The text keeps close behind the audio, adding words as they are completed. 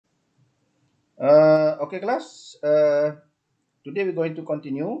Okay, class. Today we're going to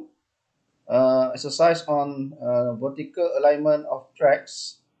continue exercise on vertical alignment of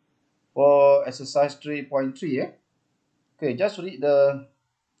tracks for exercise 3.3. Okay, just read the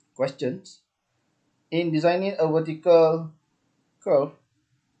questions. In designing a vertical curve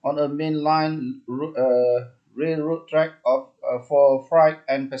on a main line railroad track for freight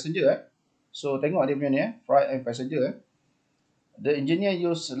and passenger. So tengok dia punya ni, freight and passenger. The engineer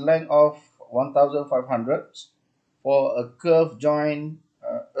used length of 1500 for a curve joint.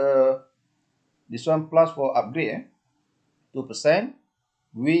 This one plus for upgrade 2%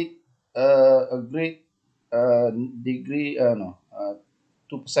 with a grade degree 2%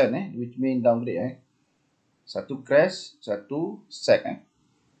 which mean downgrade satu crash, satu sec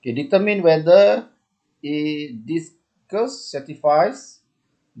Okay, determine whether this curve satisfies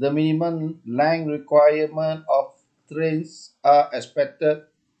the minimum length requirement of trains are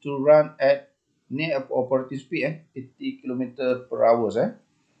expected to run at near operating speed 80 km per hour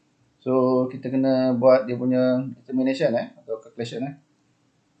So kita kena buat dia punya determination atau calculation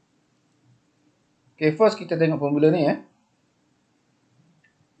Okay, first kita tengok formula ni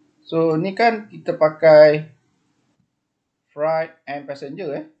So ni kan kita pakai freight and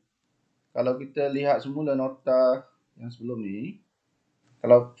passenger Kalau kita lihat semula nota yang sebelum ni,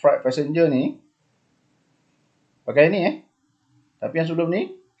 kalau freight passenger ni pakai ni Tapi yang sebelum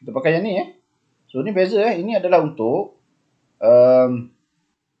ni kita pakai yang ni So ni beza ini adalah untuk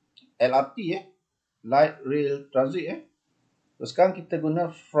LRT light rail transit So sekarang kita guna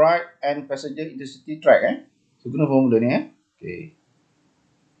freight and passenger intercity track So guna formula ni Okay.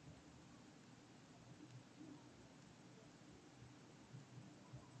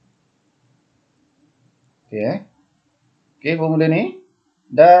 Okay Okay, formula ni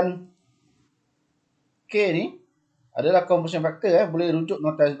dan K ni adalah conversion factor boleh rujuk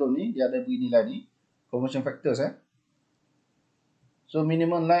nota sebelum ni, dia ada beri nilai ni conversion factors So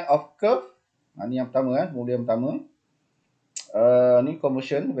minimum line of curve ni yang pertama formula yang pertama ni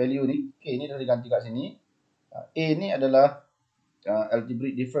conversion value ni K ni dah diganti kat sini A ni adalah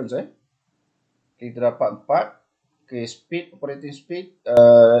algebraic difference Okay, kita dapat 4 Okay, speed operating speed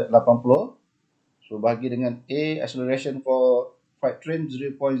 80 So bahagi dengan A acceleration for freight train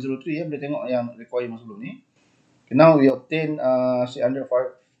 0.03 boleh tengok yang requirement sebelum ni Okay, now we obtain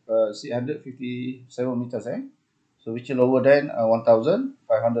 657 meters So which is lower than 1500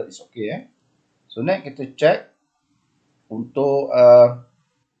 is okay So next kita check untuk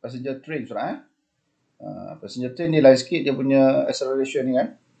passenger train passenger train ni lain sikit dia punya acceleration ni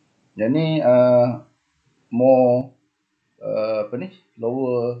Yang ni more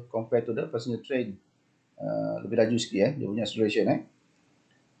lower compared to the passenger train lebih laju sikit dia punya acceleration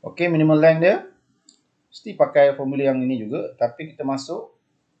Okay, minimum length dia mesti pakai formula yang ini juga tapi kita masuk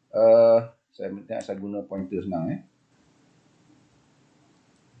saya guna pointer senang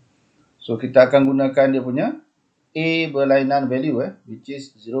So kita akan gunakan dia punya A berlainan value which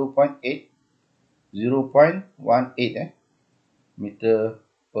is 0.18 meter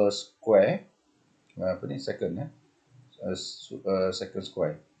per square second second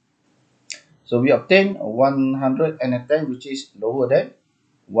square So we obtain 110 which is lower than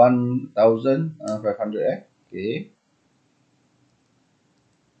 1500 Okay.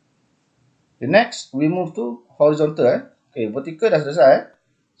 The next we move to horizontal Okay, vertical dah selesai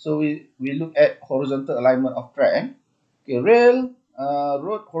So we look at horizontal alignment of track Okay, rail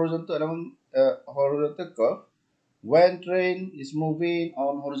road horizontal alignment horizontal curve When train is moving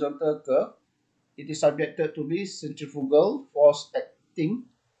on horizontal curve it is subjected to be centrifugal force acting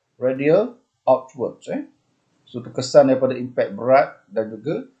radial outwards So terkesan daripada impact berat dan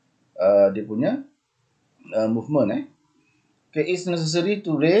juga dia punya movement Okay, it's necessary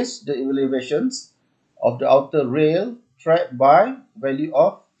to raise the elevations of the outer rail track by value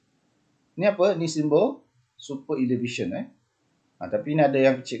of ni apa? Ni simbol super elevation tapi ni ada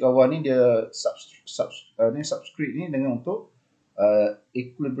yang kecil kawan ni dia subscript ni dengan untuk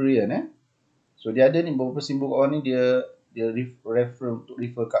equilibrium So dia ada ni beberapa simbol kawan ni dia refer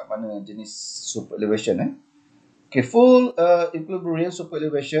kat mana jenis super elevation Okay, full equilibrium super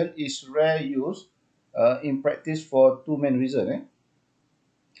elevation is rare use in practice for two main reasons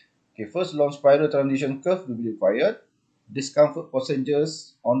Okay, first, long spiral transition curve will be required. Discomfort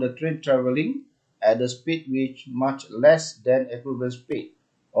passengers on the train travelling at the speed which much less than equivalent speed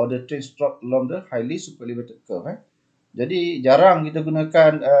or the train stop along the highly super elevated curve Jadi jarang kita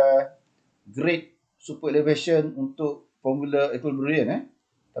gunakan grade super elevation untuk formula equilibrium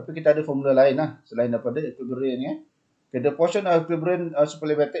tapi kita ada formula lain selain daripada equilibrium Okay, the portion of equilibrium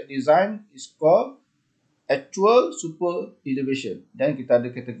super elevated design is called actual super elevation. Dan kita ada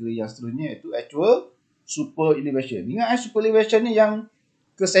kategori yang seterusnya iaitu actual super elevation. Ingat super elevation ni yang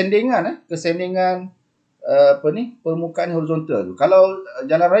kesendingan permukaan horizontal tu. Kalau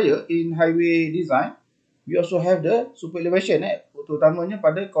jalan raya in highway design, we also have the super elevation terutamanya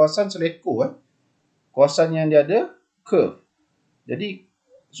pada kawasan seleko kawasan yang dia ada curve. Jadi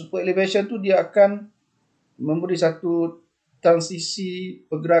super elevation tu dia akan memberi satu transisi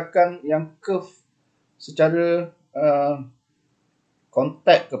pergerakan yang curve secara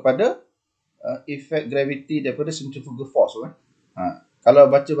contact kepada efek gravity daripada centrifugal force kalau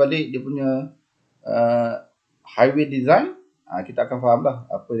baca balik dia punya highway design, kita akan faham lah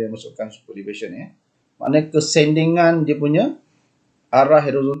apa yang masukkan super elevation maknanya kesendingan dia punya arah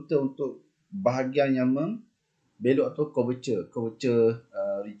horizontal untuk bahagian yang membelok atau curvature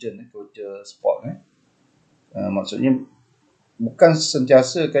region, curvature spot maksudnya bukan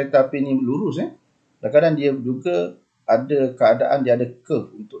sentiasa kereta api ni lurus kadang-kadang dia juga ada keadaan dia ada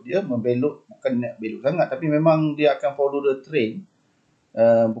curve untuk dia membelok, bukan nak belok sangat tapi memang dia akan follow the train,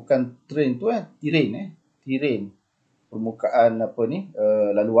 bukan train tu terrain permukaan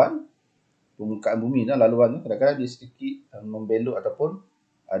laluan permukaan bumi dan laluan tu kadang-kadang dia sedikit membelok ataupun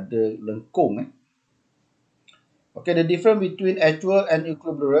ada lengkung Okay, the difference between actual and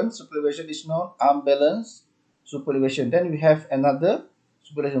equivalent super elevation is known unbalanced super elevation. Then we have another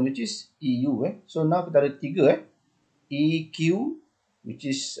super elevation which is EU So now kita ada tiga EQ which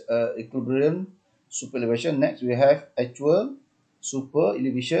is equivalent super elevation. Next we have actual super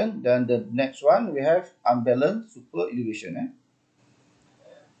elevation, then the next one we have unbalanced super elevation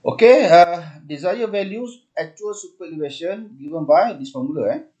Okay, desired values actual super elevation given by this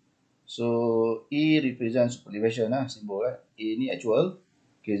formula So E represents super elevation simbol A ni actual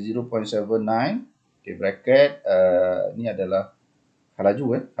okay 0.79 okay bracket ni adalah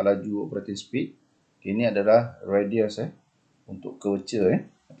halaju operating speed okay, ini adalah radius untuk curvature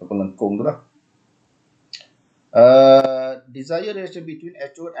ataupun lengkung tu lah desired relation between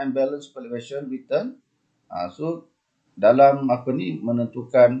actual and balanced super elevation written so dalam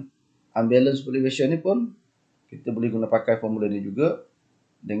menentukan unbalanced super elevation ni pun kita boleh guna pakai formula ni juga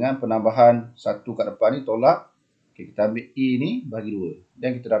dengan penambahan satu kat depan ni tolak okay, kita ambil E ni bagi 2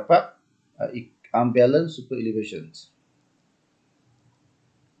 dan kita dapat unbalanced super elevations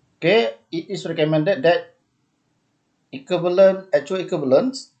okay, it is recommended that actual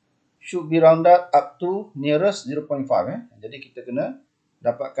equivalence should be rounded up to nearest 0.5 jadi kita kena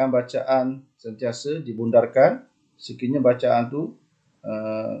dapatkan bacaan sentiasa dibundarkan sekiranya bacaan tu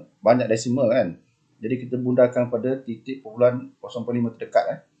banyak desimal jadi kita bundarkan pada titik 0.5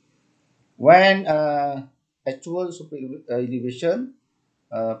 terdekat when actual super elevation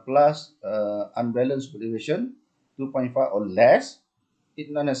plus unbalanced super elevation 2.5 or less,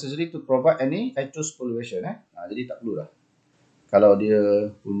 it not necessary to provide any actual super elevation jadi tak perlu lah kalau dia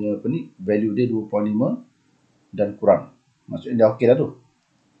punya value dia 2.5 dan kurang maksudnya dah okey dah tu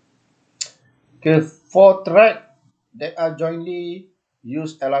okay, for track that are jointly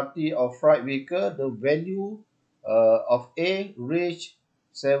use LRT or freight vehicle, the value of A reach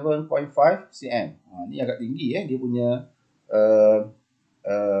 7.5 cm. Ni agak tinggi dia punya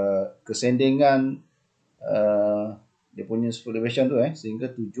kesendingan dia punya super elevation tu sehingga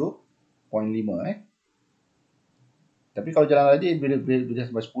 7.5 Tapi kalau jalan raya bila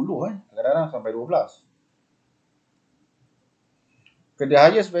sampai 10 kadang-kadang sampai 12. Okay, the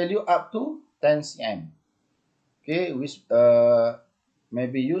highest value up to 10 cm. Okay, which may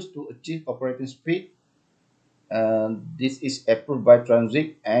be used to achieve operating speed. This is approved by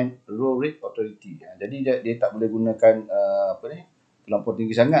Transit and Road Rate Authority. Jadi dia tak boleh gunakan terlampau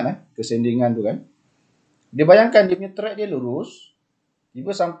tinggi sangat kesendingan tu Dia bayangkan dia punya track dia lurus,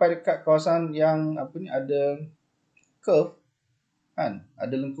 tiba sampai dekat kawasan yang ada curve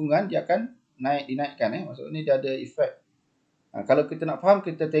ada lengkungan, dia akan dinaikkan maksudnya dia ada efek. Kalau kita nak faham,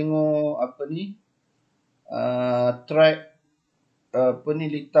 kita tengok track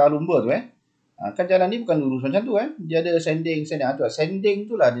litar lumba tu kan jalan ni bukan lurus macam tu dia ada sanding tu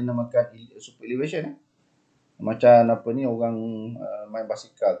sanding tu lah dinamakan super elevation macam orang main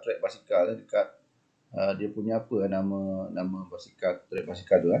basikal, track basikal dekat dia punya nama basikal, track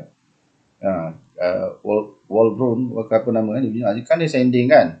basikal tu wall brown apa nama dia kan dia sanding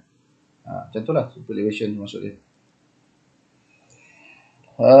macam tu lah super elevation maksud dia.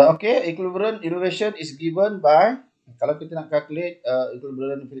 Okay, equivalent elevation is given by, kalau kita nak calculate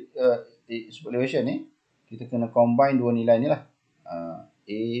equivalent super elevation ni, kita kena combine dua nilai ni lah.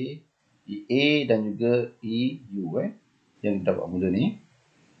 A dan juga EU yang kita dapat mula ni.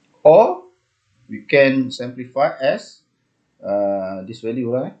 Or we can simplify as this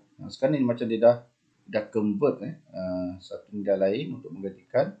value lah. Sekarang ni macam dia dah dah convert satu nilai lain untuk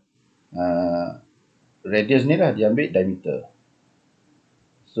menggantikan radius ni lah diambil diameter.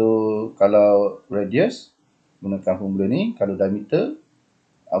 So kalau radius gunakan formula ni, kalau diameter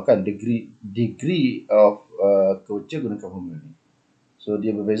akan degree of curvature gunakan formula ni. So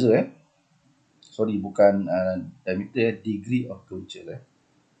dia berbeza sorry, bukan diameter, degree of curvature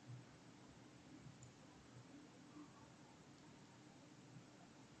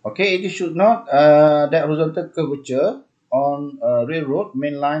Okay, it should not that horizontal curvature on railroad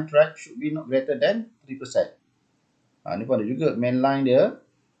mainline track should be not greater than 3%. Ni pun ada juga, mainline dia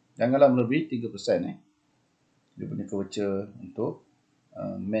janganlah melebihi 3% dia punya curvature untuk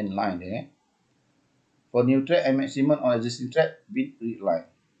mainline dia For new track and maximum on existing track with red line.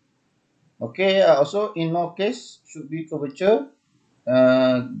 Okay, also in no case should be curvature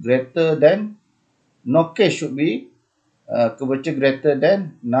greater than, no case should be curvature greater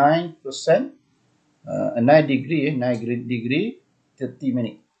than 9%, 9 degree, 30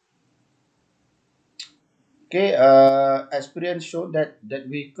 minutes. Okay, experience show that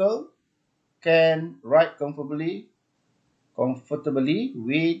vehicle can ride comfortably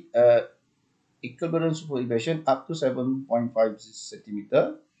with equilibrium superelevation up to 7.5 cm.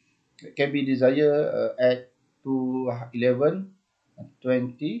 It can be desired at to 11.25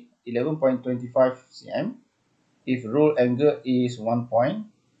 cm if roll angle is 1.5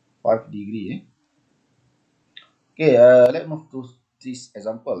 degree. Okay, let's move to this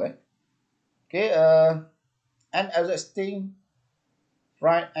example. Okay, an existing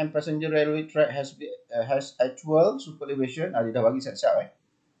freight and passenger railway track has actual superelevation. Dia dah bagi siap-siap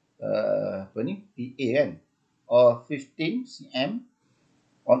apa ni, PA kan, or 15 cm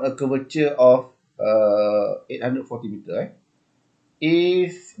on a curvature of 840 meter.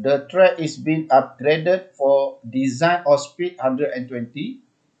 If the track is being upgraded for design or speed 120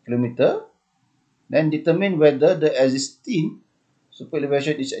 km, then determine whether the existing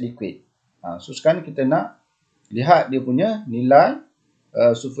superelevation is adequate. So sekarang kita nak lihat dia punya nilai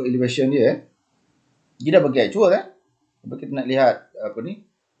superelevation dia. Dia dah bagi actual tapi kita nak lihat apa ni,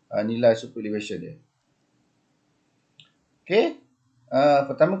 nilai superelevation dia. Okay,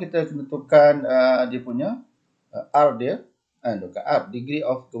 pertama kita tentukan dia punya R dia, bukan R, degree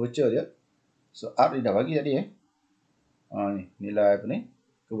of curvature dia. So R dia dah bagi tadi ni nilai apa ni,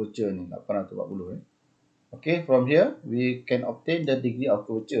 curvature ni 840 Okay, from here we can obtain the degree of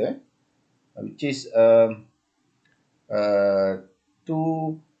curvature which is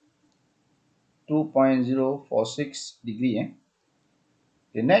 2.046 degree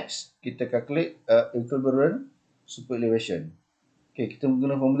Okay, next kita calculate equilibrium superelevation. Okay, kita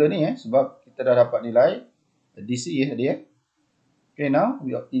guna formula ni sebab kita dah dapat nilai DC tadi Okay, now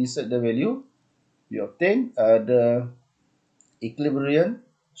we insert the value. We obtain the equilibrium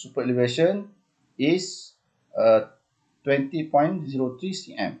superelevation is 20.03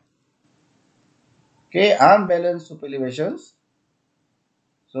 cm. Okay, unbalanced superelevations.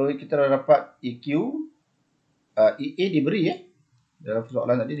 So kita dah dapat EQ, EA diberi dalam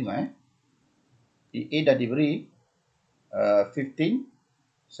soalan tadi tengok EA dah diberi 15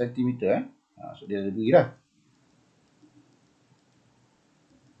 cm so dia dah diberi dah.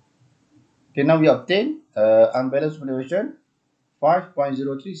 Okay, now we obtain unbalanced superelevation 5.03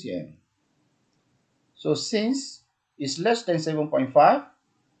 cm. So since it's less than 7.5,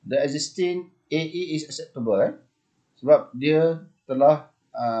 the existing AE is acceptable sebab dia telah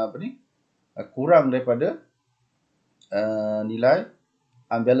kurang daripada nilai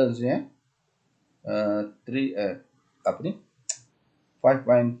unbalance ni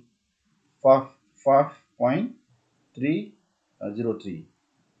 5.303.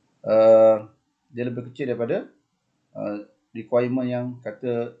 Dia lebih kecil daripada requirement yang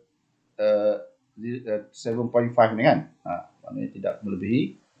kata 7.5 ni kan, maknanya tidak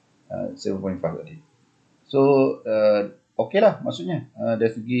melebihi 7.5 tadi. So okey lah maksudnya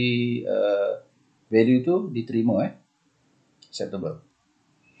dari segi value tu diterima acceptable.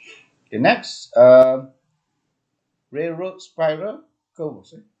 Okay, next railroad spiral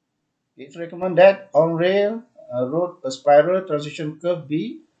curves. It's recommended that on rail road a spiral transition curve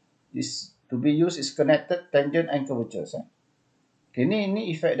B is to be used is connected tangent and curvatures. Okay,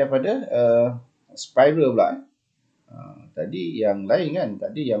 ni efek daripada spiral pula. Tadi yang lain kan,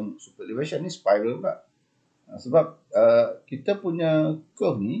 tadi yang superelevation ni spiral pula. Sebab kita punya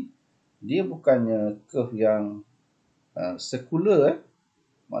curve ni dia bukannya curve yang circular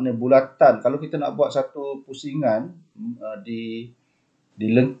maknanya bulatan. Kalau kita nak buat satu pusingan di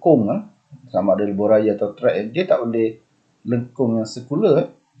lengkung sama ada lebuh raya atau track, dia tak boleh lengkung yang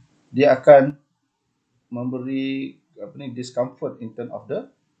circular. Dia akan memberi discomfort in term of the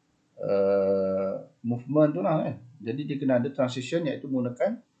movement tu lah kan. Jadi dia kena ada transition iaitu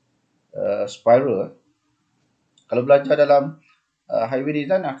menggunakan spiral. Kalau belajar dalam highway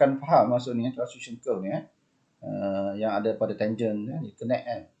design akan faham maksud ni transition curve ni yang ada pada tangent dia connect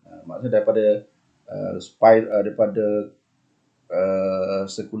kan. Maksudnya daripada spiral daripada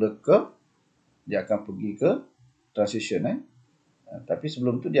circular curve dia akan pergi ke transition tapi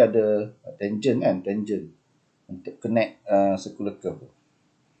sebelum tu dia ada tangent kan, tangent untuk connect circular curve.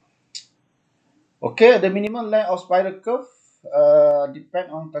 Okay, the minimum length of spiral curve depend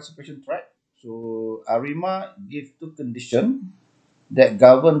on classification track. So ARIMA give two conditions that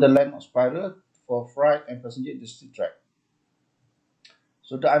govern the length of spiral for freight and passenger industry track.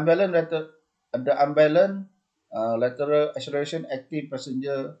 So the unbalanced lateral acceleration active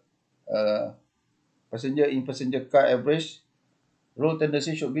passenger in passenger car average roll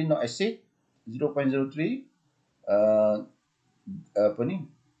tendency should be not exceed 0.03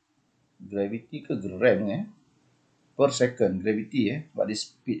 gravity ke gram per second, gravity sebab dia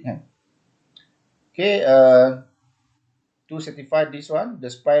speed kan. Okay, to certify this one,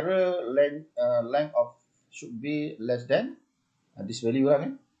 the spiral length of should be less than this value lah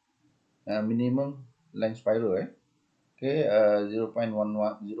minimum length spiral okay,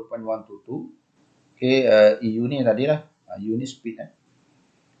 0.122. Okay, EU ni tadi lah, EU ni speed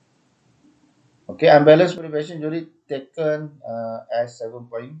okay, unbalanced perturbation usually taken as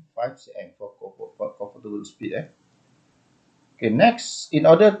 7.5 cm for comfortable speed Okay, next, in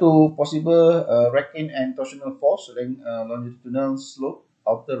order to possible racking and torsional force longitudinal slope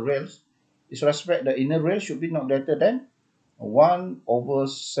outer rails, is respect the inner rail should be not greater than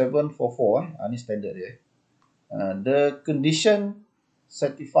 1/744 ni standard dia. The condition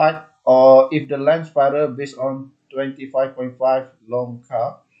certified or if the line spiral based on 25.5 long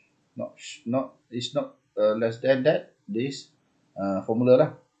car is not less than that, this formula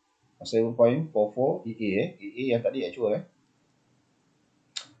lah 7.44 EA EA yang tadi actual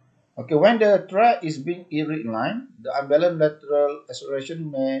Okay, when the track is being irregular, the unbalanced lateral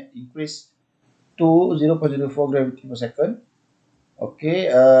acceleration may increase to 0.04 gravity per second. Okay,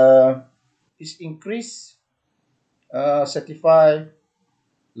 this increase certified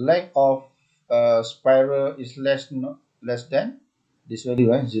length of spiral is less than this value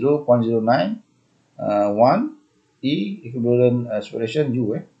 0.091 E equivalent acceleration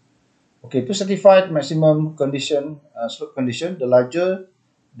U Okay, to certified maximum condition slope condition, the larger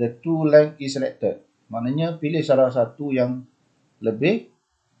the two length is selected. Maknanya pilih salah satu yang lebih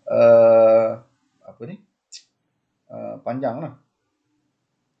panjang lah.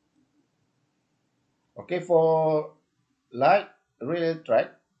 Okay, for light rail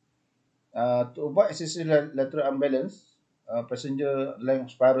track, to avoid excessive lateral imbalance, passenger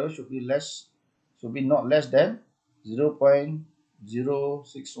length spiral should be not less than 0.061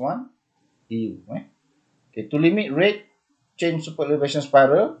 EU. Okay, to limit rate change superelevation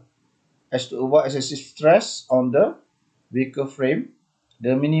spiral as to avoid excessive stress on the vehicle frame,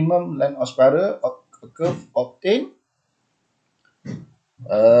 the minimum length of spiral curve obtained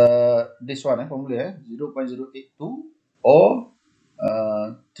this one formula 0.082 or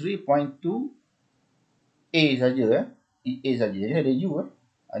 3.2 A saja EA saja. Jadi ada U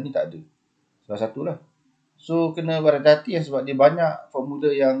ni tak ada. Salah satu lah. So kena berhati-hati sebab dia banyak formula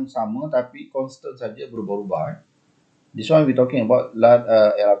yang sama tapi constant saja berubah-ubah This one we talking about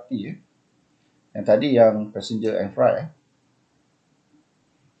LRT Yang tadi yang passenger and freight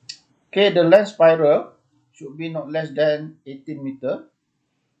Okay, the length spiral should be not less than 18 meter,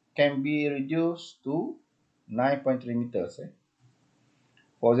 can be reduced to 9.3 meters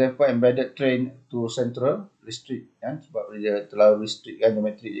For example, embedded train to central restrict sebab dia terlalu restrict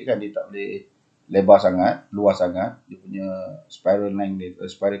geometri dia dia tak boleh lebar sangat, luas sangat dia punya spiral length dia,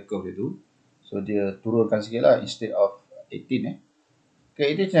 spiral curve itu. So dia turunkan sikit lah instead of 18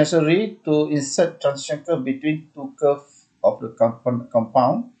 Okay, it is necessary to insert transition curve between two curves of the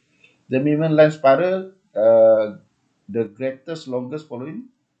compound. The minimum length spiral, the greatest longest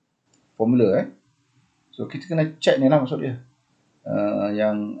following formula So kita kena check ni lah maksud dia.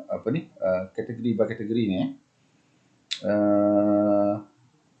 Yang kategori by kategori ni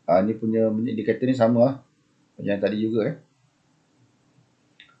ni punya indikator ni sama lah yang tadi juga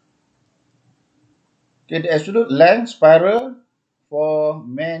Okay, the absolute length spiral for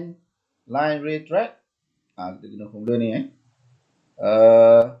main line rail track kita guna formula ni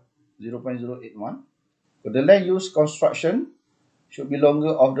 0.081 For the length used construction should be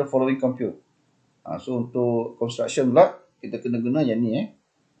longer of the following compute So untuk construction pula kita kena guna yang ni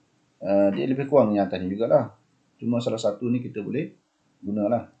dia lebih kurang yang tadi jugalah. Cuma salah satu ni kita boleh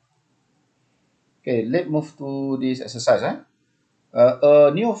gunalah. Okay, let's move to this exercise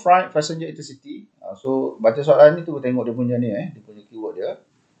A new flight passenger intensity. So baca soalan ni tu tengok dia punya ni dia punya keyword dia.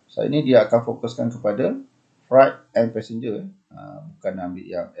 So ini dia akan fokuskan kepada freight and passenger. Bukan ambil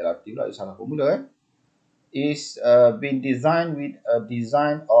yang LRT pula, salah formula is been designed with a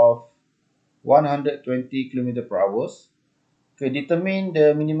design of 120 km per hour. Okay, determine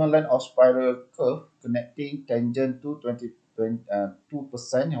the minimum length of spiral curve connecting tangent to 2%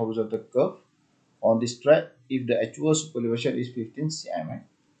 horizontal curve on this track if the actual superelevation is 15 cm.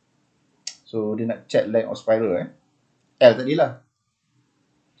 So dia nak check length of spiral L tadilah.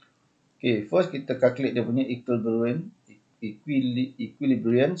 Okay, first kita calculate dia punya equilibrium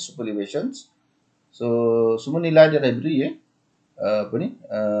superelevations. So semua nilai dia dah beri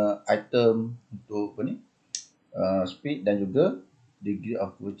item untuk speed dan juga degree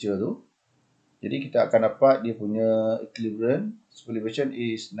of curvature tu. Jadi kita akan dapat dia punya equilibrium superelevation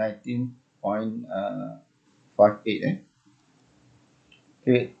is 19.58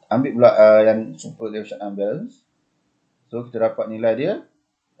 Okay, ambil pula yang superelevation unbalance. So kita dapat nilai dia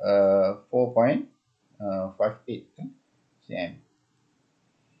 4.58 cm.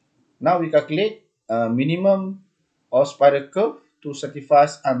 Now we calculate minimum of spiral curve to satisfy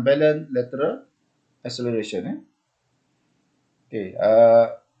unbalanced lateral acceleration. Okay,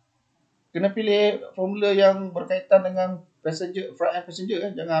 kena pilih formula yang berkaitan dengan passenger, freight and passenger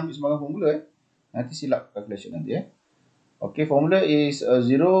jangan ambil sembarang formula nanti silap calculation nanti Okay, formula is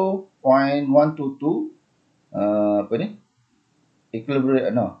 0.122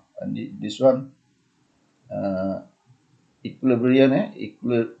 equilibrium this one equilibrium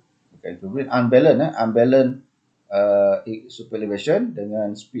equilibrium unbalanced superelevation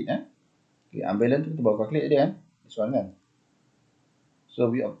dengan speed Okay, unbalanced tu kita baru calculate dia this one kan. So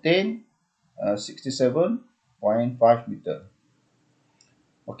we obtain 67.5 meter.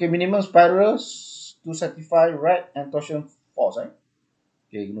 Okay, minimum spiral to satisfy right and torsion force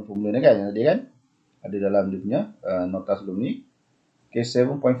Okay, guna formula ni kan yang tadi kan ada dalam dia punya nota sebelum ni. Okay,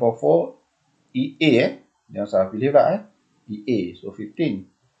 7.44 EA jangan salah pilih pula EA. So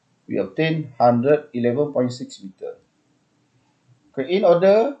 15 we obtain 111.6 meter. Okay, in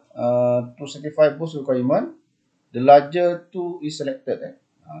order to satisfy both requirement, the larger two is selected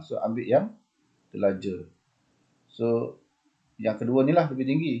so ambil yang the larger. So yang kedua ni lah lebih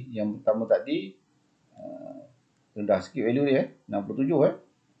tinggi. Yang pertama tadi rendah sikit value dia 67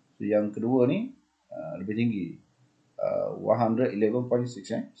 So yang kedua ni lebih tinggi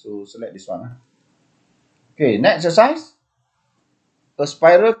 111.6 So select this one Okay, next exercise. A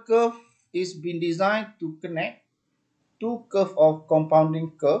spiral curve is been designed to connect two curve of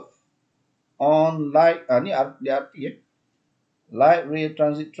compounding curve on light ni DRT light rail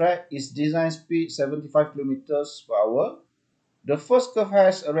transit track is design speed 75 km per hour. The first curve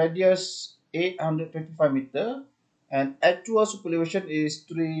has a radius 825 meter and actual superelevation is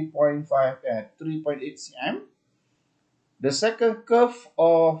 3.8 cm. The second curve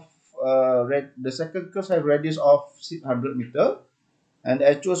has a radius of 600 meter and the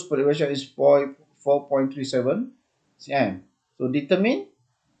actual superelevation is 4.37 cm. So determine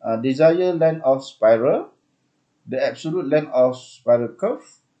desired length of spiral, the absolute length of spiral curve.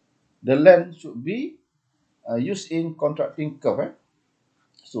 The length should be used in contracting curve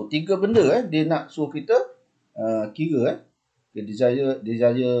So tiga benda dia nak suruh kita kira desired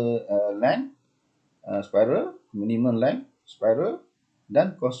length spiral, minimum length spiral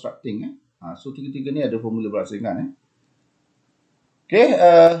dan constructing So tiga-tiga ni ada formula berasingan Okay,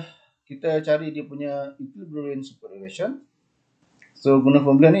 kita cari dia punya equilibrium superelevation. So guna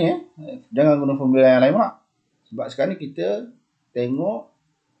formula ni jangan guna formula yang lain pula. Sebab sekarang ni kita tengok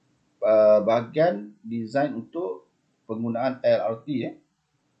bahagian design untuk penggunaan LRT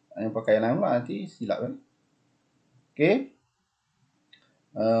yang pakai yang lain pula nanti silap Okay.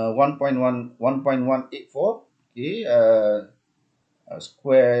 1.184 okay,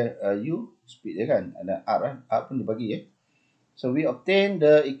 square U speed dia kan ada R pun dia bagi So we obtain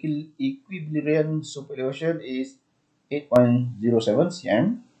the equilibrium superelevation is 8.07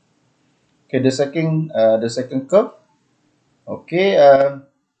 cm. Okay, the second curve. Okay,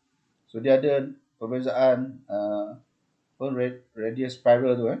 so dia ada perbezaan radius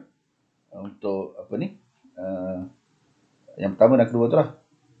spiral tu untuk apa ni? Yang pertama dan kedua tu lah.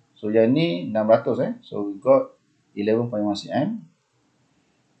 So yang ni 600 So we got 11.1 cm.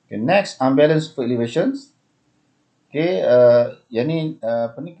 Okay, next unbalanced superelevations. Okay, yang ni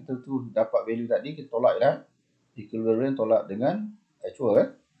apa ni kita tu dapat value tadi kita tolak equilibrium tolak dengan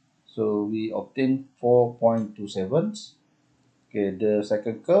actual So we obtain 4.27. Okay, the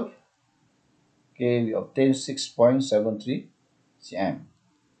second curve. Okay, we obtain 6.73 cm.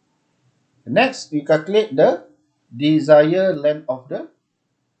 Next, we calculate the desired length of the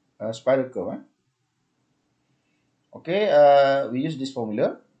spiral curve. Okay, we use this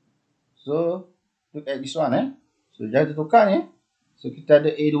formula. So look at this one. So jangan tertukar ni. So kita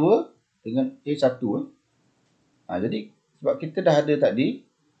ada A2 dengan A1. Jadi sebab kita dah ada tadi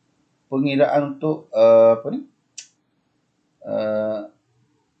pengiraan untuk apa ni?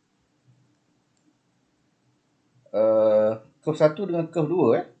 Curve 1 dengan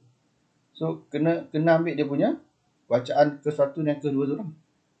curve 2 So kena ambil dia punya bacaan curve 1 dan curve 2 tu lah.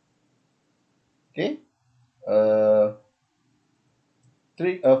 Okay.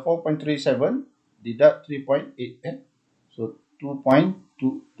 4.37 deduct 3.8 so 2.12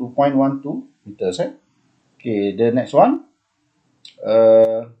 meters. Okay, the next one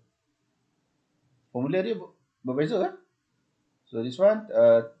formula dia berbeza. So this one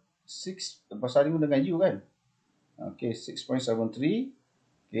 6 bersanding dengan U kan. Okay, 6.73.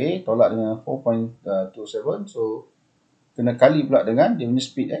 Okay, tolak dengan 4.27. So kena kali pula dengan dia punya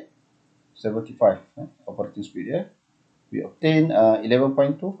speed 75 operating speed we obtain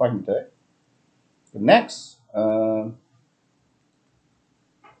 11.25 meter. Next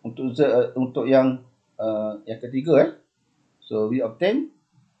untuk yang ketiga so we obtain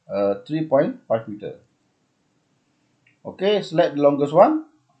 3.5 meter. Okay, select the longest one.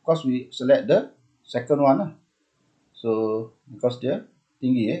 Of course we select the second one lah. So because dia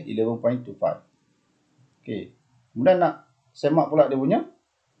tinggi 11.25. Okay, kemudian nak semak pula dia punya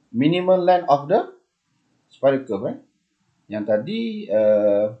minimum length of the spiral curve yang tadi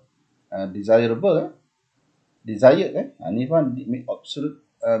desirable desired ni pun absolute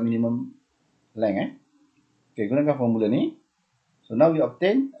minimum length Okay, gunakan formula ni. So now we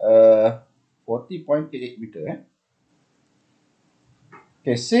obtain 40.88 meter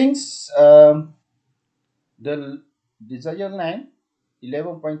Okay, since the desired length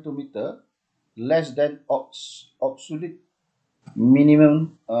 11.2 meter less than absolute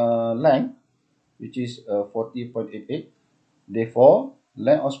minimum length which is 40.88, therefore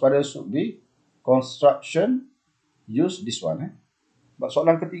length of spiral should be construction use this one But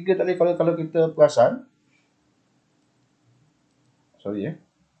soalan ketiga tadi kalau kita perasan soalan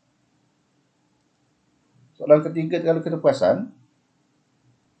ketiga kalau kita perasan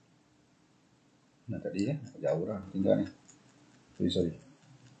tadi jauh lah tinggal ni. Sorry.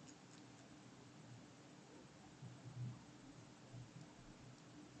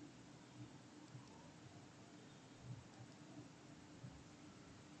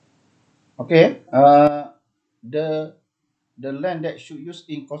 Okay, the length that should use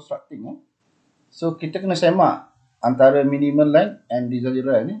in constructing so kita kena semak antara minimum length and desired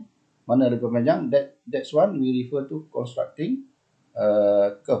length mana lebih panjang. That's one we refer to constructing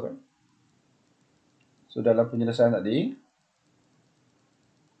curve So dalam penyelesaian tadi,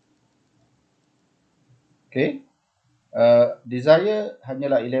 okay, desire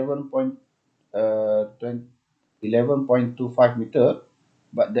hanyalah 11.25 meter,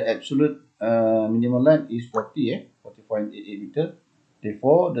 but the absolute minimum length is 40.88 meter.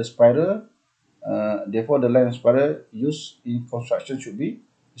 Therefore, the length of spiral used in construction should be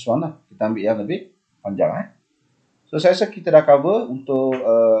this one lah. Kita ambil yang lebih panjang So saya rasa kita dah cover untuk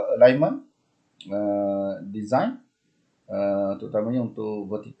alignment. Design terutamanya untuk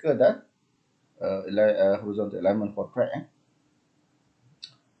vertical dan horizontal alignment for track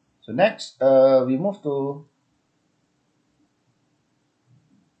So next we move to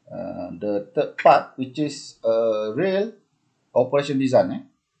the third part which is rail operation design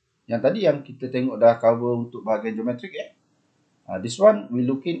yang tadi yang kita tengok dah cover untuk bahagian geometrik this one we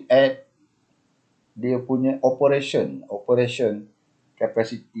looking at dia punya operation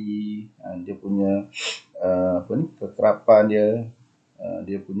capacity, dia punya kekerapan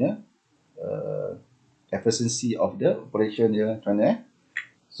dia punya efficiency of the operation dia macam mana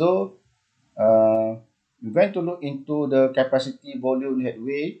So we're going to look into the capacity, volume,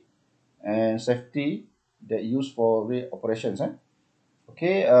 headway and safety that used for rail operations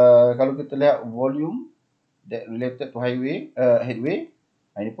Okay, kalau kita lihat volume that related to headway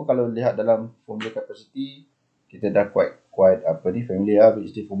ini pun kalau lihat dalam formula capacity kita dah quite familiar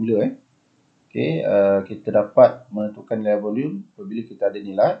with the formula Okay, kita dapat menentukan nilai volume apabila kita ada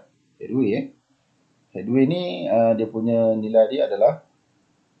nilai headway Headway ni dia punya nilai dia adalah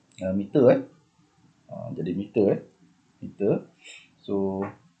meter jadi meter So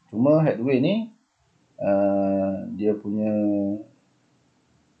cuma headway ni dia punya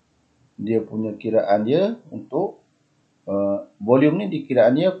kiraan dia untuk volume ni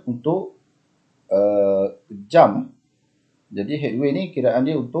dikiraan dia untuk jam Jadi headway ni kiraan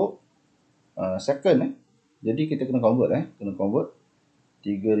dia untuk second Jadi kita kena convert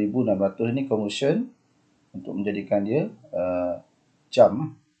 3600 ni conversion untuk menjadikan dia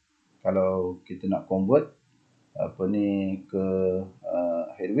jam. Kalau kita nak convert apa ni ke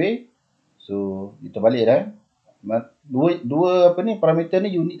headway, so kita balik dah. Dua apa ni parameter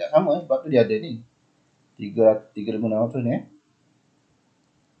ni unit tak sama, sebab tu dia ada ni 3,600 ni.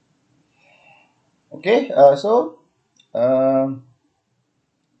 Okey, so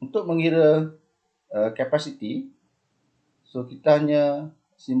untuk mengira capacity, so kita hanya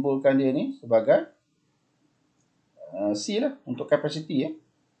simbolkan dia ni sebagai C lah untuk capacity ya.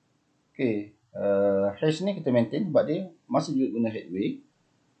 Okey, H ni kita maintain sebab dia masih juga guna headway.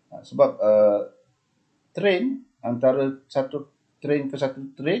 Sebab train antara satu train ke satu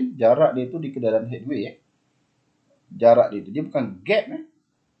train, jarak dia tu di kedaran headway Jarak dia tu, dia bukan gap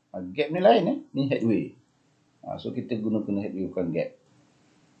gap ni lain ni headway. So kita gunakan headway bukan gap.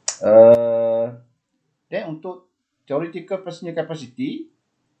 Then untuk theoretical passenger capacity,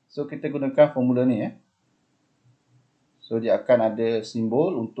 so kita gunakan formula ni So dia akan ada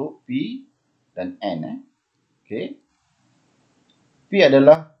simbol untuk P dan N Okay. P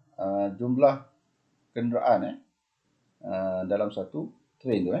adalah jumlah kenderaan dalam satu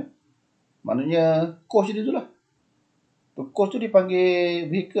train tu Maknanya coach dia tu lah. Coach tu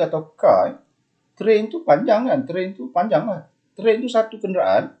dipanggil vehicle atau car. Train tu panjang kan. Train tu panjang lah. Train tu satu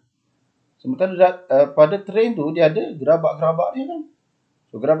kenderaan. Sementara pada train tu dia ada gerabak-gerabak ni kan.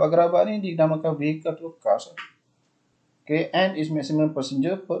 So gerabak-gerabak ni dinamakan vehicle atau car. Okay, N is maximum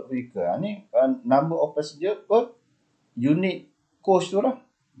passenger per vehicle. Ni number of passenger per unit coach tu lah.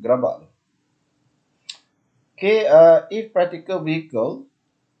 Gerabak tu. Okay, if practical vehicle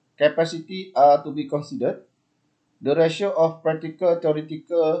capacity are to be considered, the ratio of practical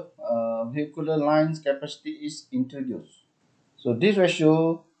theoretical vehicular lines capacity is introduced. So this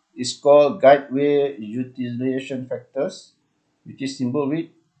ratio is called guideway utilization factors, which is symbol with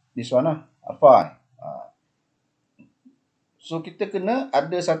this one alpha. So kita kena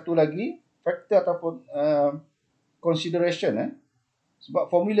ada satu lagi factor ataupun consideration sebab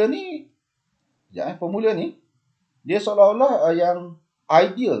formula ni dia seolah-olah yang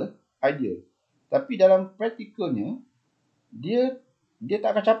ideal. Tapi dalam practicalnya dia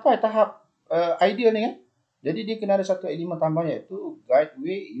tak akan capai tahap ideal ni Jadi dia kena ada satu elemen tambah iaitu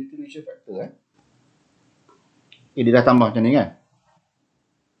guideway utilization factor dia dah tambah macam ni kan.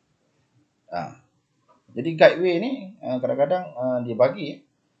 Jadi guideway ni kadang-kadang dia bagi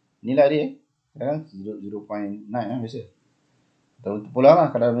nilai dia kadang 0.9 biasa. Atau pulang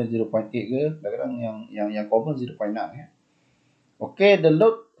lah kadang-kadang 0.8 ke, kadang-kadang yang common 0.9 Okay, the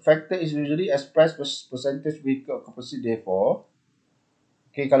load factor is usually expressed percentage vehicle capacity. Therefore,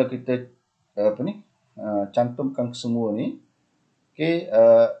 okay, kalau kita cantumkan semua ni, okay,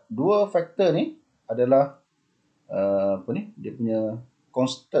 dua faktor ni adalah dia punya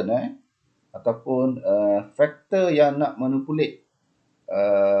constant ataupun faktor yang nak manipulate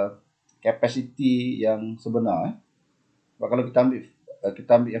capacity yang sebenar Sebab kalau kita ambil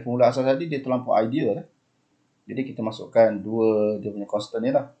yang formula asal tadi, dia terlampau ideal Jadi kita masukkan dua dia punya constant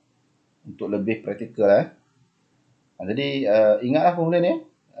ni lah untuk lebih praktikal Jadi ingatlah formula ni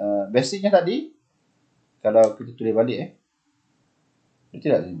basicnya tadi kalau kita tulis balik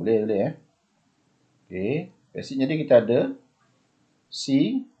betul tak? Boleh Okay, basicnya tadi kita ada C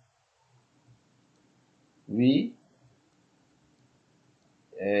V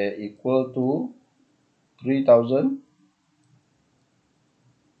equal to 3,600.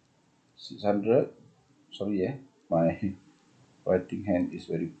 Sorry my writing hand is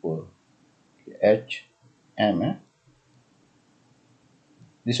very poor. Okay, H M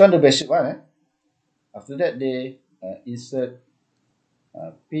This one the basic one After that they insert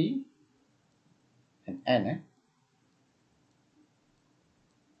P and N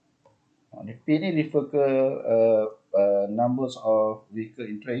P ni refer ke numbers of vehicle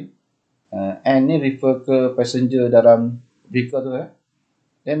in train. N ni refer ke passenger dalam vehicle tu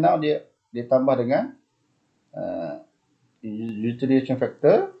Then now dia tambah dengan utilization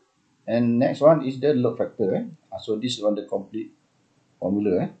factor, and next one is the load factor So this one the complete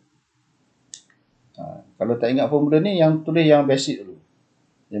formula Kalau tak ingat formula ni, yang tulis yang basic dulu.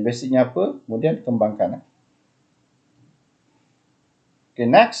 Yang basicnya apa, kemudian kembangkan Okay,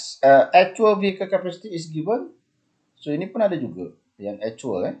 next, actual vehicle capacity is given. So ini pun ada juga yang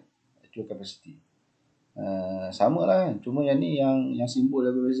actual actual capacity. Sama lah cuma yang ni yang simbol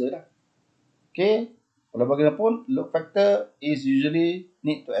dah berbeza lah. Okay, kalau bagaimanapun load factor is usually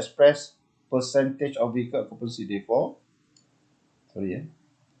need to express percentage of vehicle occupancy. Therefore, sorry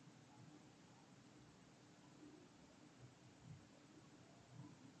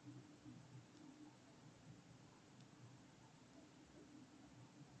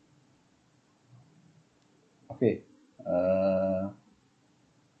Okay.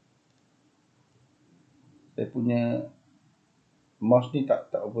 Saya punya mouse ni tak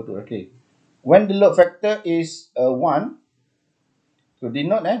apa tu. Okay. When the load factor is 1, so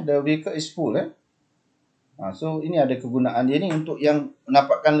denote the vehicle is full. So ini ada kegunaan dia ni untuk yang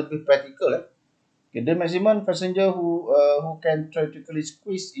menampakkan lebih praktikal. Okay, the maximum passenger who can theoretically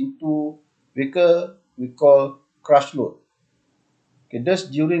squeeze into vehicle we call crush load. Okay, thus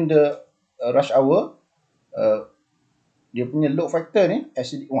during the rush hour, dia punya load factor ni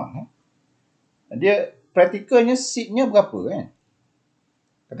exceed 1. Dia praktikalnya seatnya berapa kan?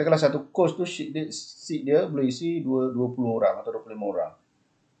 Katakanlah satu coach tu seat dia boleh isi 20 orang atau 25 orang.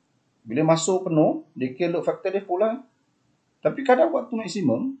 Bila masuk penuh, dia kira load factor dia full lah. Tapi kadang waktu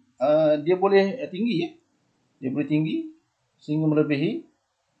maksimum, dia boleh tinggi. Dia boleh tinggi sehingga melebihi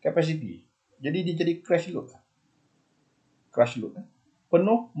kapasiti. Jadi dia jadi crash load. Crash load.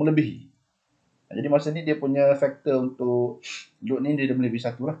 Penuh melebihi. Jadi masa ni dia punya faktor untuk load ni dia melebihi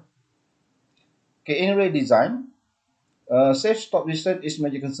 1 lah. Okay, in rail design, safe stop distance is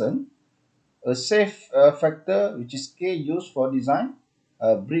major concern. A safe factor which is K used for design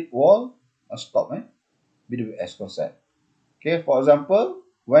brick wall stop, BWS concept. Okay, for example,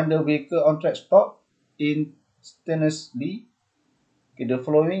 when the vehicle on track stop instantaneously, okay, the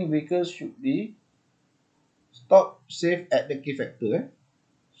following vehicles should be stop safe at the K factor.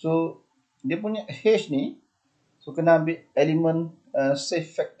 So dia punya H ni, so kena ambil elemen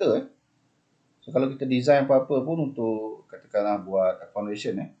safe factor. So kalau kita design apa-apa pun untuk katakanlah buat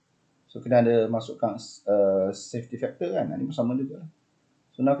accommodation, so kena ada masukkan safety factor kan. Ini pun sama juga.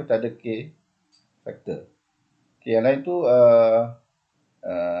 So now kita ada K factor. Okay, yang lain tu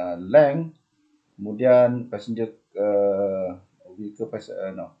length, kemudian passenger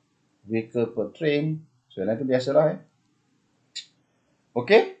vehicle per train. So yang lain tu biasalah.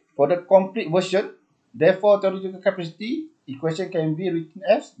 Okay, for the complete version, therefore theoretical capacity equation can be written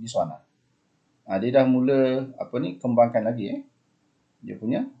as this one. Dia dah mula kembangkan lagi dia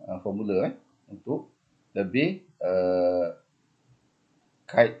punya formula untuk lebih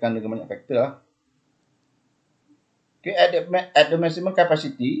kaitkan dengan banyak faktor lah. Okay, at the maximum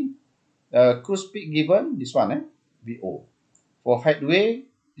capacity, cruise speed given this one, VO. For headway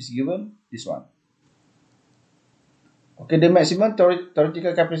is given this one. Okay, the maximum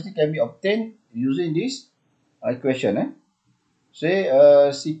theoretical capacity can be obtained using this equation. Say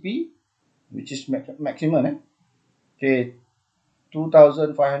CP, which is maximum, okay,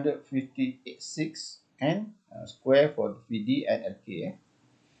 2556 and square for VD and LK.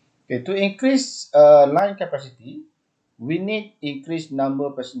 Okay, to increase line capacity, we need increased number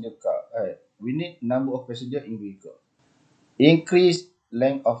of passenger car. We need number of passenger in vehicle. Increase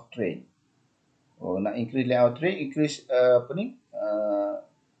length of train. Nak increase length of train, increase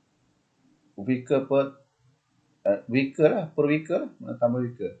vehicle per vehicle, nak tambah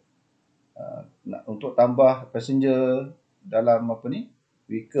vehicle. Untuk tambah passenger dalam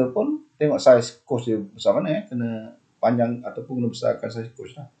vehicle pun tengok saiz coach dia besar mana, kena panjang ataupun kena besarkan saiz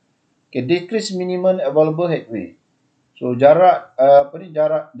coach lah. Okay, decrease minimum available headway. So jarak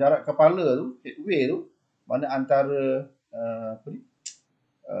jarak kepala tu, headway tu, mana antara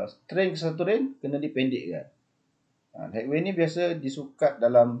train ke satu train kena dipendekkan. Headway ni biasa disukat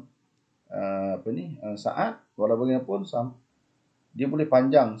dalam saat, walau bagaimanapun dia boleh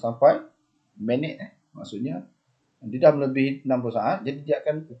panjang sampai minit. Maksudnya dia dah melebihi 60 saat, jadi dia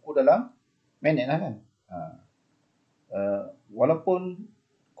akan ukur dalam minit lah kan. Walaupun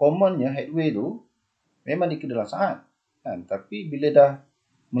commonnya headway tu memang dikira dalam saat kan, tapi bila dah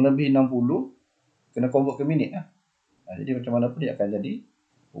melebihi 60 kena convert ke minit lah. Jadi macam mana pun dia akan jadi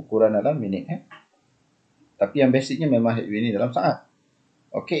ukuran dalam minit. Tapi yang basicnya memang headway ni dalam saat.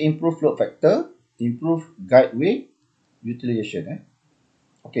 Okay, improve load factor, improve guideway utilization.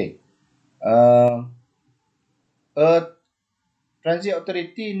 Okay, a transit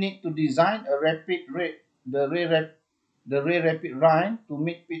authority need to design a rapid rate, the rail rapid line to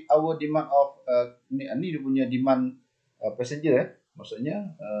meet peak hour demand of ni dia punya demand passenger.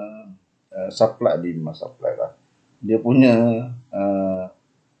 Maksudnya supply lah. Dia punya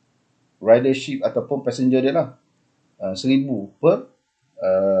ridership ataupun passenger dia lah 1000 per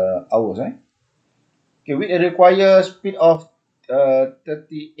hours. Okay, with a require speed of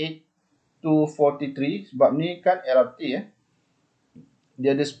 38 to 43. Sebab ni kan LRT dia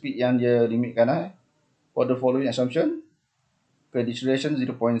ada speed yang dia limitkan for the following assumption. Okay, deceleration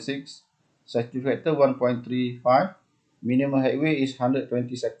 0.6, safety factor 1.35, minimum headway is 120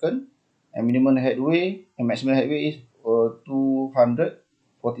 second, and minimum headway and maximum headway is 240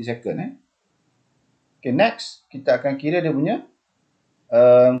 second. Okay, next kita akan kira dia punya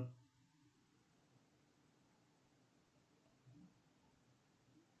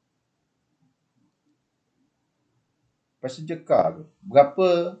passenger car tu.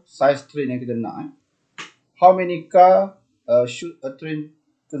 Berapa size train yang kita nak. How many car should a train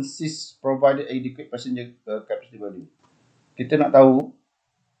consist provided adequate passenger capacity value. Kita nak tahu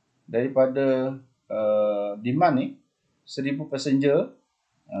daripada demand ni 1000 passenger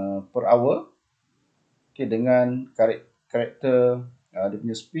per hour, okay, dengan karakter dia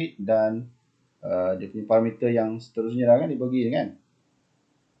punya speed dan dia punya parameter yang seterusnya lah kan dibagi kan.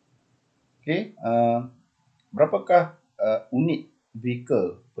 Okay, berapakah unit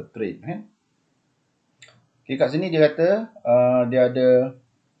vehicle per train kan. Okay, kat sini dia kata dia ada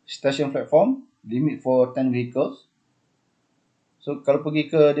station platform limit for 10 vehicles. So kalau pergi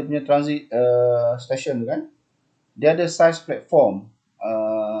ke dia punya transit station tu kan, dia ada size platform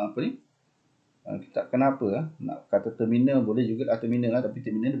apa ni, kita kenapa nak kata terminal boleh juga lah, terminal lah, tapi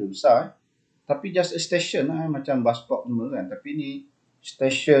terminal lebih besar tapi just a station lah, macam bus stop semua kan, tapi ni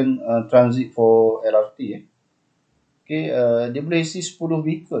station transit for LRT okay, dia boleh isi 10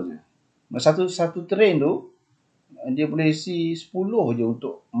 vehicle je. Satu train tu dia boleh isi 10 je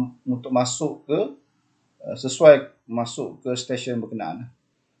untuk masuk ke sesuai masuk ke stesen berkenaan.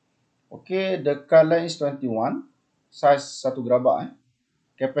 Okay, the car line is 21, size satu gerabak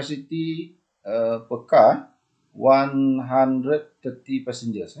capacity per car 130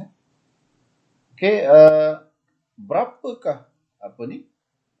 passengers Okay, berapakah apa ni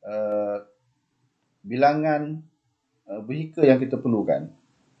bilangan vehicle yang kita perlukan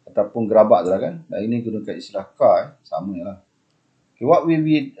ataupun gerabak tu lah kan. Dan ini gunakan istilah car sama lah. Okay, what will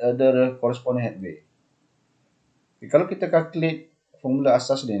be the corresponding headway. Okay, kalau kita calculate formula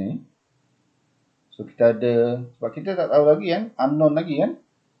asas dia ni, so kita ada, sebab kita tak tahu lagi kan, unknown lagi kan,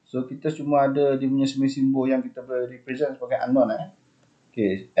 so kita cuma ada dia punya simbol yang kita boleh represent sebagai unknown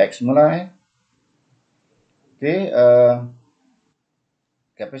okay, X mula okay,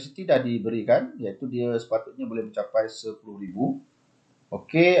 capacity dah diberikan, iaitu dia sepatutnya boleh mencapai 10,000.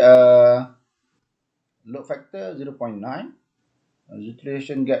 okay, load factor 0.9,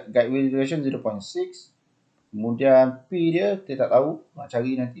 utilization guideway utilization 0.6. Kemudian P dia kita tak tahu, nak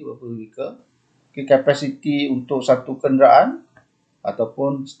cari nanti berapa vehicle. Okay, capacity untuk satu kenderaan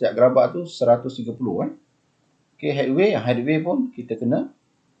ataupun setiap gerabak tu 130 kan. Okay, headway pun kita kena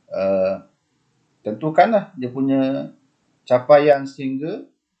tentukanlah dia punya capaian sehingga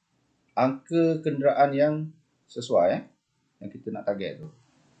angka kenderaan yang sesuai yang kita nak target tu.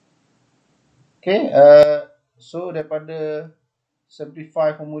 Okay, so daripada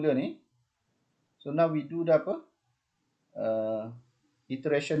simplify formula ni, so now we do the apa?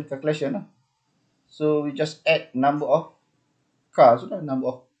 Iteration calculation lah. So we just add number of cars, number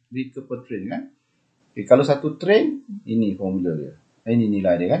of vehicle per train kan. Okay, kalau satu train, ini formula dia. Ini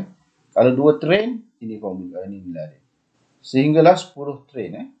nilai dia kan. Kalau dua train, ini formula, ini nilai dia. Sehinggalah 10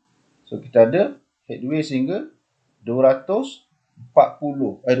 train So kita ada headway sehingga 250.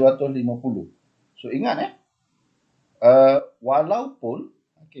 So ingat walaupun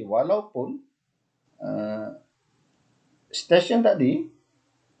stesen tadi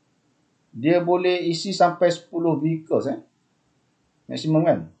dia boleh isi sampai 10 vehicles maksimum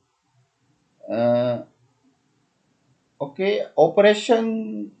kan. Okay, operation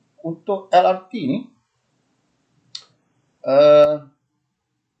untuk LRT ni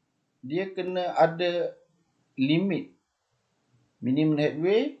dia kena ada limit minimum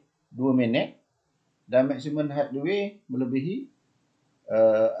headway 2 minit dan maximum headway melebihi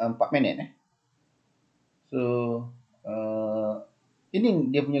 4 minit So ini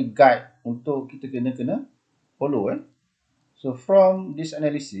dia punya guide untuk kita kena follow So from this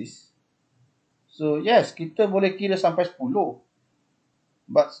analysis, so yes, kita boleh kira sampai 10,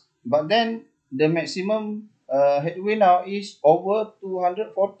 but then the maximum headway now is over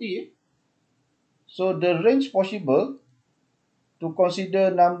 240 So the range possible to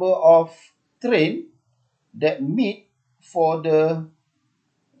consider number of train that meet for the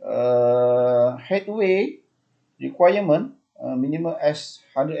headway requirement, minimum as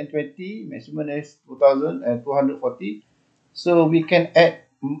 120, maximum as 2,000 and 240. So we can add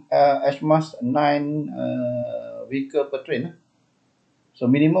as much 9 vehicle per train.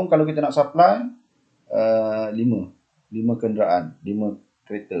 So minimum kalau kita nak supply 5 kenderaan, 5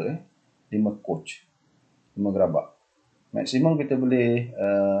 kereta, 5 coach, 5 gerabak. Maksimum kita boleh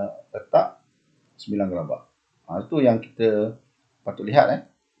letak 9 gerabak. Itu yang kita patut lihat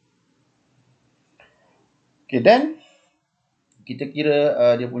Okay, then kita kira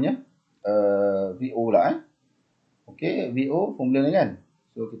dia punya VO lah Okay, VO formula ni kan.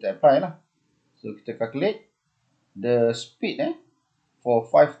 So kita apply lah. So kita calculate the speed for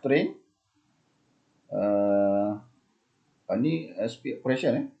 5 train. Ni speed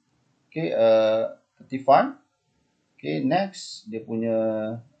operation Okay, 35. Okay, next dia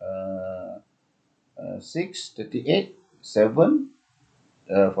punya 6, 38, 7,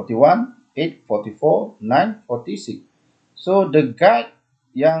 41, 8, 44, 9, 46. So the guide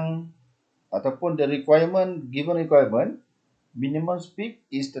yang ataupun the requirement, given requirement, minimum speed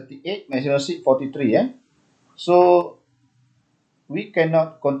is 38, maximum speed 43. So we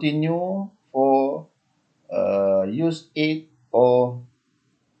cannot continue for use 8 or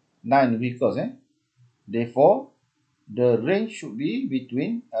 9 vehicles. Therefore, the range should be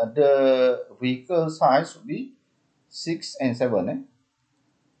between the vehicle size should be 6 and 7.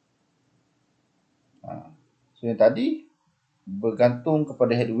 So yang tadi bergantung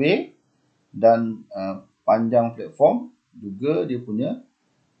kepada headway dan panjang platform, juga dia punya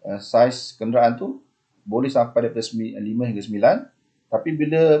saiz kenderaan tu boleh sampai daripada 5 hingga 9. Tapi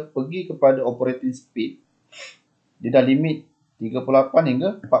bila pergi kepada operating speed, dia dah limit 38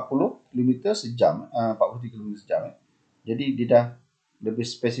 hingga 40 km sejam, 43 km sejam. Jadi dia dah lebih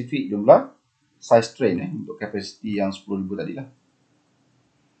spesifik jumlah size train untuk kapasiti yang 10,000 tadi lah.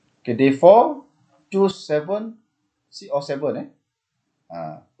 Okay, therefore choose 7 6 or 7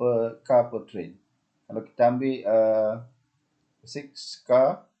 per car per train. Kalau kita ambil 6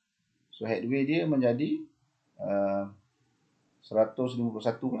 car, so headway dia menjadi 151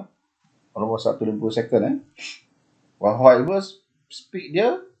 lah, almost 150 second. However, speed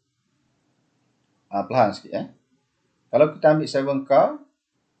dia perlahan sikit. Kalau kita ambil 7 car,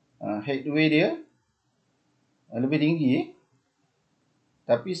 headway dia lebih tinggi,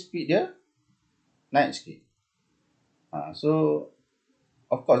 tapi speed dia naik sikit. So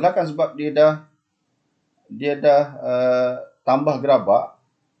of course lah kan, sebab dia dah tambah gerabak,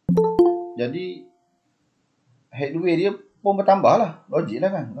 jadi headway dia pun bertambah lah. Logik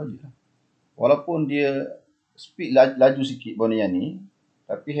lah kan, logik lah. Walaupun dia speed laju sikit bonus yang ni,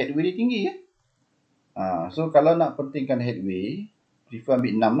 tapi headway dia tinggi so kalau nak pentingkan headway, prefer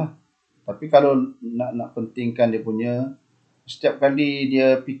ambil 6 lah. Tapi kalau nak pentingkan dia punya, setiap kali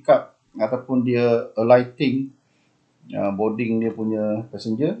dia pick up ataupun dia alighting, boarding dia punya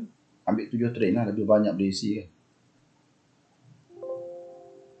passenger, ambil 7 train lah, lebih banyak boleh isi kan.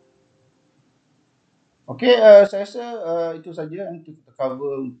 Okay, saya rasa itu saja yang kita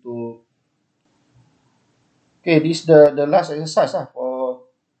cover untuk this the last exercise lah for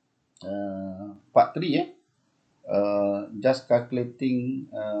part 3 just calculating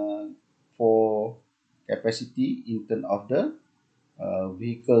for capacity in terms of the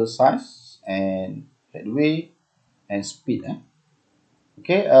vehicle size and headway and speed.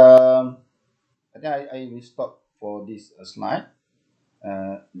 Okay, I think I will stop for this slide.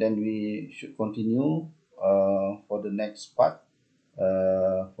 Then we should continue for the next part,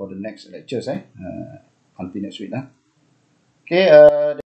 for the next lectures until next week. Okay.